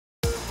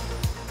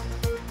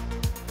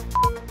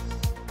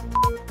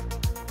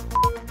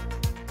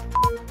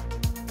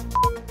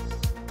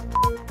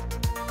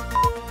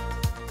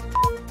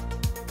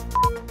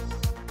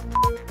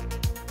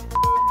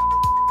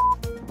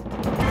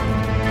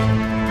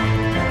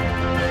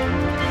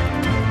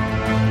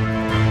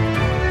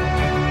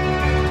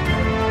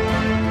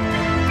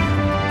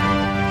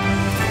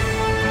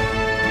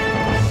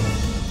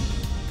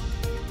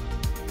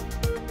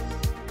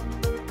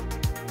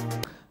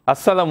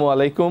আসসালামু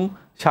আলাইকুম,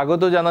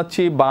 স্বাগত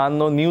জানাচ্ছি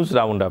 52 নিউজ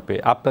রাউন্ড আপে।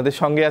 আপনাদের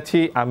সঙ্গে আছি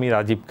আমি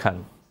রাজীব খান।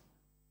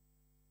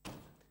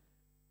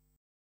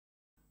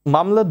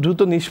 মামলা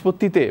দ্রুত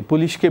নিষ্পত্তিতে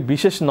পুলিশকে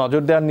বিশেষ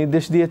নজর দেওয়ার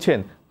নির্দেশ দিয়েছেন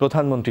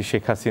প্রধানমন্ত্রী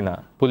শেখ হাসিনা।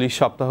 পুলিশ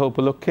সপ্তাহ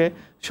উপলক্ষে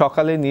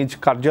সকালে নিজ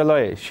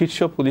কার্যালয়ে শীর্ষ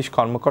পুলিশ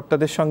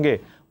কর্মকর্তাদের সঙ্গে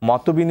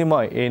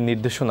মতবিনিময় এই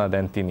নির্দেশনা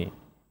দেন তিনি।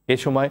 এ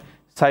সময়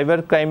সাইবার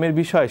ক্রাইমের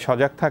বিষয়ে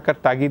সজাগ থাকার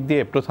তাগিদ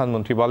দিয়ে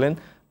প্রধানমন্ত্রী বলেন,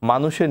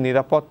 মানুষের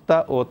নিরাপত্তা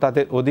ও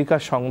তাদের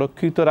অধিকার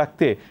সংরক্ষিত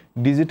রাখতে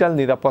ডিজিটাল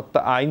নিরাপত্তা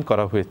আইন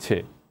করা হয়েছে।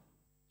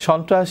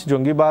 সন্ত্রাস,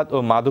 জঙ্গিবাদ ও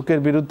মাদকের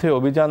বিরুদ্ধে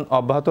অভিযান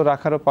অব্যাহত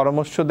রাখারও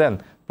পরামর্শ দেন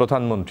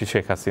প্রধানমন্ত্রী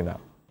শেখ হাসিনা।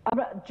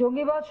 আমরা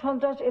জঙ্গিবাদ,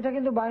 সন্ত্রাস এটা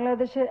কিন্তু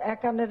বাংলাদেশের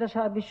এটা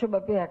সারা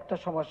বিশ্বব্যাপী একটা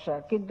সমস্যা,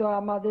 কিন্তু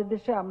আমাদের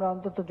দেশে আমরা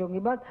অন্তত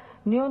জঙ্গিবাদ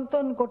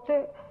নিয়ন্ত্রণ করতে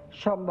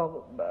সম্ভব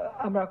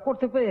আমরা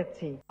করতে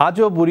পেরেছি।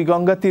 আজও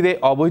বুড়িগঙ্গা তীরে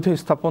অবৈধ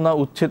স্থাপনা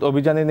উচ্ছেদ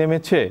অভিযানে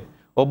নেমেছে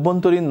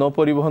অভ্যন্তরীণ নৌ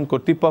পরিবহন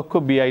কর্তৃপক্ষ,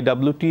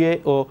 বিআইডব্লিউটিএ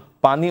ও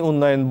পানি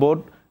উন্নয়ন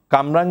বোর্ড।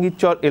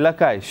 কামরাঙ্গীরচর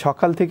এলাকায়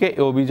সকাল থেকে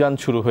এ অভিযান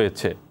শুরু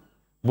হয়েছে।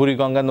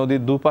 বুড়িগঙ্গা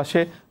নদীর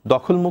দুপাশে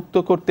দখলমুক্ত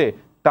করতে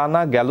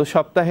টানা গেল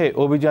সপ্তাহে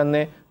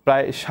অভিযানে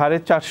প্রায়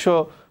 450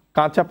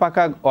 কাঁচা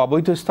পাকা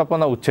অবৈধ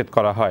স্থাপনা উচ্ছেদ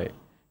করা হয়।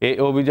 এই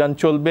অভিযান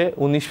চলবে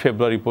 19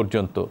 ফেব্রুয়ারি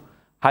পর্যন্ত।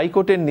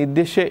 হাইকোর্টের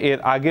নির্দেশে এর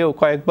আগেও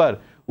কয়েকবার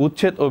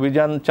উচ্ছেদ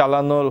অভিযান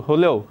চালানো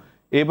হলেও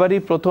এবারই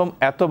প্রথম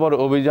এত বড়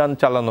অভিযান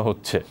চালানো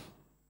হচ্ছে।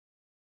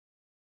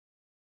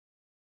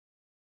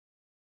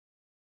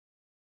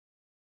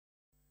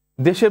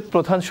 দেশের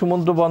প্রধান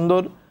সমুদ্র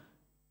বন্দর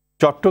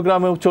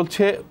চট্টগ্রামেও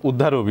চলছে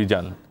উদ্ধার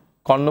অভিযান।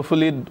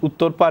 কর্ণফুলীর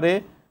উত্তর পারে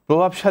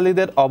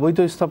প্রভাবশালীদের অবৈধ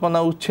স্থাপনা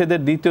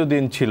উচ্ছেদের দ্বিতীয়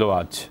দিন ছিল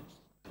আজ।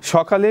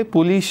 সকালে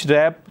police,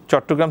 RAB,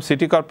 Chittagong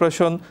city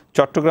corporation,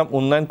 Chittagong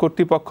উন্নয়ন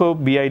কর্তৃপক্ষ,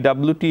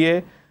 বিআইডব্লিউটিএ,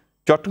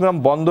 চট্টগ্রাম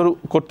বন্দর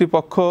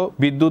কর্তৃপক্ষ,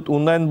 বিদ্যুৎ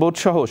উন্নয়ন বোর্ড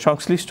সহ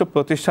সংশ্লিষ্ট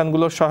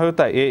প্রতিষ্ঠানগুলোর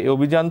সহায়তায় এই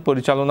অভিযান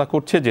পরিচালনা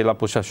করছে জেলা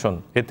প্রশাসন।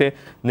 এতে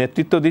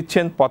নেতৃত্ব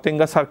দিচ্ছেন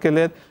পতেঙ্গা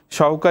সার্কেলের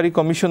সহকারী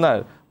কমিশনার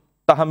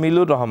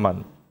তাহমিলুর রহমান।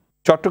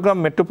 চট্টগ্রাম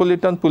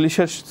মেট্রোপলিটন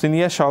পুলিশের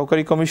সিনিয়র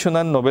সহকারী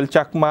কমিশনার নোবেল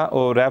চাকমা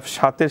ও র্যাব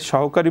 7-এর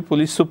সহকারী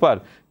পুলিশ সুপার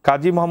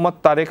কাজী মোহাম্মদ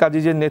তারেক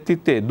আজিজের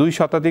নেতৃত্বে 2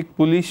 শতাধিক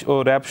পুলিশ ও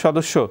র্যাব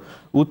সদস্য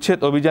উচ্ছেদ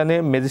অভিযানে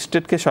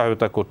ম্যাজিস্ট্রেটকে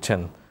সহায়তা করছেন।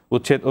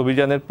 উচ্ছেদ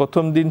অভিযানের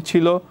প্রথম দিন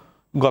ছিল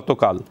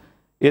গতকাল।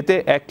 এতে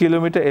 1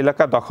 কিলোমিটার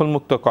এলাকা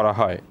দখলমুক্ত করা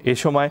হয়। এ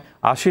সময়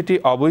 80টি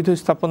অবৈধ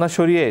স্থাপনা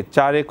সরিয়ে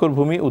 4 একর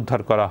ভূমি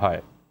উদ্ধার করা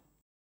হয়।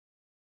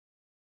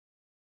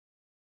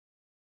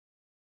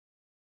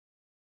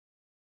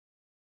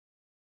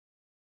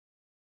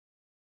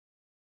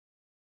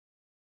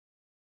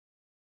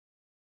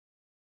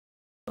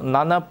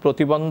 নানা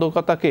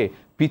প্রতিবন্ধকতাকে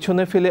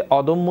পিছনে ফেলে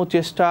অদম্য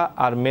চেষ্টা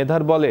আর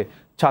মেধার বলে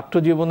ছাত্র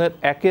জীবনের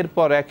একের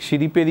পর এক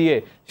সিঁড়ি পেরিয়ে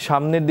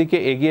সামনের দিকে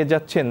এগিয়ে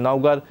যাচ্ছেন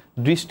নওগাঁর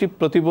দৃষ্টি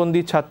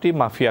প্রতিবন্ধী ছাত্রী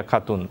মাফিয়া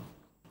খাতুন।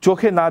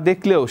 চোখে না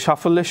দেখলেও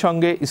সাফল্যের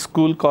সঙ্গে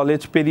স্কুল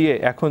কলেজ পেরিয়ে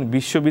এখন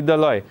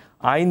বিশ্ববিদ্যালয়ে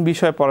আইন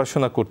বিষয়ে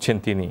পড়াশোনা করছেন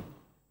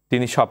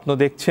তিনি স্বপ্ন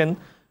দেখছেন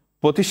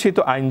প্রতিষ্ঠিত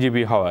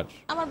আইনজীবী হওয়ার।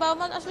 আমার বাবা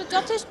মা আসলে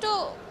যথেষ্ট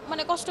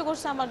কষ্ট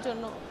করছে আমার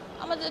জন্য।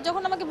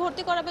 যখন আমাকে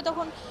ভর্তি করাবে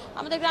তখন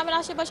আমাদের গ্রামের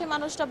আশেপাশে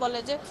মানুষরা বলে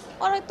যে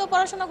ওরা তো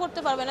পড়াশোনা করতে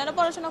পারবে না, এরা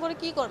পড়াশোনা করে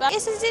কি করবে।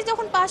 এসএসসি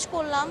যখন পাশ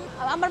করলাম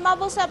আমার মা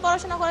বলছে আর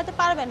পড়াশোনা করাতে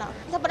পারবে না।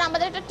 তারপরে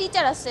আমাদের একটা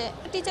টিচার আছে,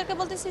 টিচারকে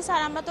বলতেছি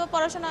স্যার আমি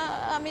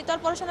তো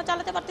আর পড়াশোনা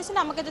চালাতে পারতেছি না,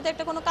 আমাকে যদি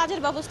একটা কোনো কাজের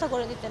ব্যবস্থা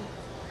করে দিতেন।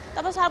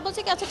 তারপর স্যার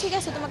বলছে কি আচ্ছা ঠিক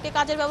আছে, তোমাকে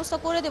কাজের ব্যবস্থা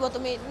করে দেবো,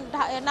 তুমি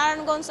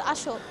নারায়ণগঞ্জ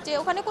আসো। যে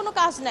ওখানে কোনো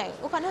কাজ নাই,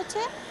 ওখানে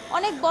হচ্ছে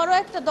অনেক বড়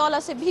একটা দল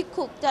আছে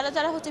ভিক্ষুক,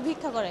 যারা হচ্ছে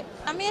ভিক্ষা করে।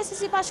 আমি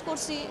এসএসসি পাস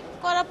করছি,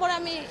 করার পরে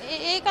আমি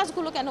এই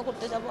কাজগুলো কেন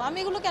করতে যাব, আমি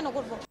এগুলো কেন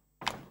করব।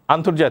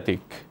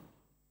 আন্তর্জাতিক।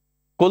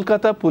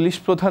 কলকাতা পুলিশ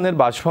প্রধানের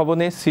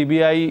বাসভবনে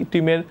সিবিআই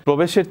টিমের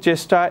প্রবেশের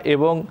চেষ্টা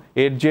এবং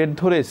এর জের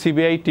ধরে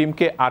সিবিআই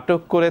টিমকে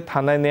আটক করে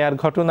থানায় নেয়ার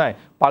ঘটনায়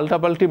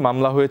পাল্টাপাল্টি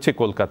মামলা হয়েছে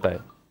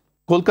কলকাতায়।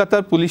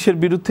 কলকাতার পুলিশের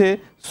বিরুদ্ধে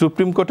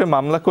সুপ্রিম কোর্টে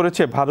মামলা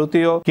করেছে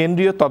ভারতীয়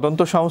কেন্দ্রীয় তদন্ত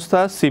সংস্থা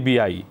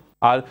সিবিআই,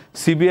 আর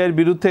সিবিআইয়ের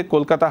বিরুদ্ধে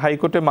কলকাতা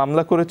হাইকোর্টে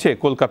মামলা করেছে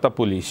কলকাতা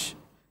পুলিশ।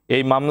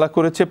 এই মামলা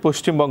করেছে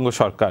পশ্চিমবঙ্গ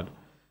সরকার।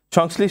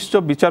 সংশ্লিষ্ট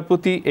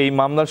বিচারপতি এই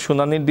মামলার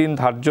শুনানির দিন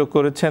ধার্য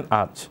করেছেন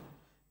আজ।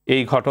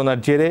 এই ঘটনার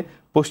জেরে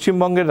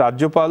পশ্চিমবঙ্গের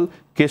রাজ্যপাল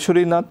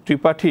কেশরীনাথ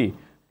ত্রিপাঠী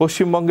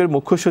পশ্চিমবঙ্গের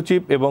মুখ্য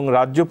সচিব এবং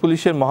রাজ্য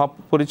পুলিশের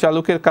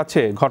মহাপরিচালকের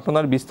কাছে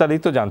ঘটনার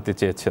বিস্তারিত জানতে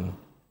চেয়েছেন।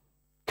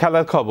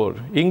 খেলার খবর।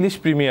 ইংলিশ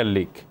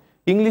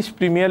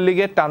প্রিমিয়ার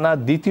লিগে টানা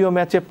দ্বিতীয়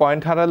ম্যাচে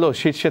পয়েন্ট হারালো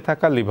শীর্ষে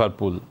থাকা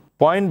লিভারপুল।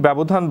 পয়েন্ট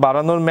ব্যবধান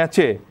বাড়ানোর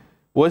ম্যাচে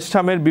ওয়েস্ট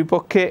হামের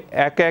বিপক্ষে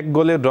 1-1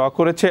 গোলে ড্র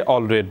করেছে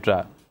অলরেডরা।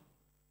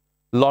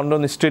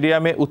 লন্ডন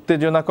স্টেডিয়ামে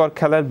উত্তেজনাকর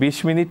খেলার 20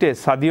 মিনিটে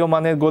সাদিও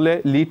মানের গোলে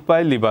লিড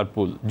পায়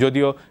লিভারপুল।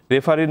 যদিও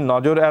রেফারির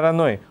নজর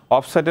এড়ানোয়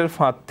অফসাইডের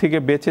ফাঁদ থেকে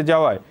বেঁচে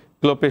যাওয়ায়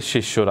ক্লোপের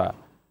শিষ্যরা।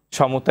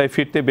 সমতায়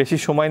ফিরতে বেশি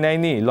সময়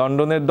নেয়নি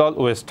লন্ডনের দল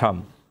ওয়েস্ট হাম।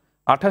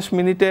 28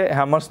 মিনিটে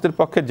হ্যামার্সদের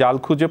পক্ষে জাল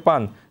খুঁজে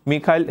পান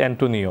মিখাইল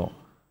অ্যান্টোনিও।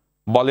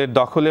 বলের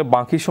দখলে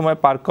বাকি সময়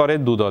পার করে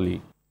দুদলই।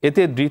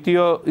 এতে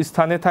দ্বিতীয়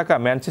স্থানে থাকা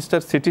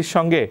ম্যানচেস্টার সিটির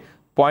সঙ্গে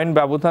পয়েন্ট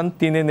ব্যবধান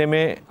 3-এ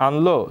নেমে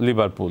আনল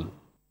লিভারপুল।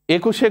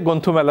 21শে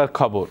গ্রন্থমেলার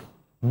খবর।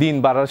 দিন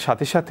বাড়ার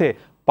সাথে সাথে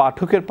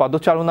পাঠকের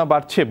পদচারণা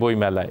বাড়ছে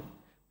বইমেলায়।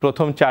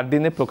 প্রথম 4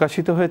 দিনে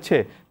প্রকাশিত হয়েছে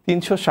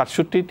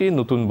 367টি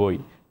নতুন বই,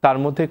 তার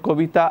মধ্যে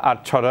কবিতা আর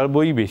ছড়ার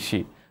বই বেশি।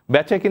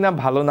 বেচাকেনা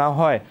ভালো না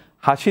হয়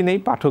হাসি নেই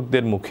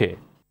পাঠকদের মুখে,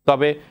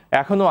 তবে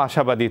এখনও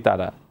আশাবাদী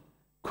তারা।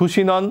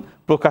 খুশি নন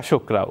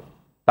প্রকাশকরাও,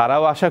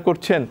 তারাও আশা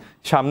করছেন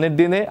সামনের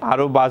দিনে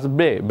আরও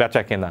বাড়বে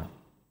বেচাকেনা।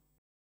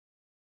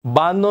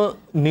 বায়ান্ন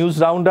নিউজ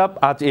রাউন্ড আপ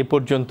আজ এ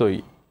পর্যন্তই।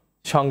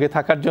 সঙ্গে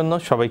থাকার জন্য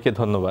সবাইকে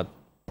ধন্যবাদ।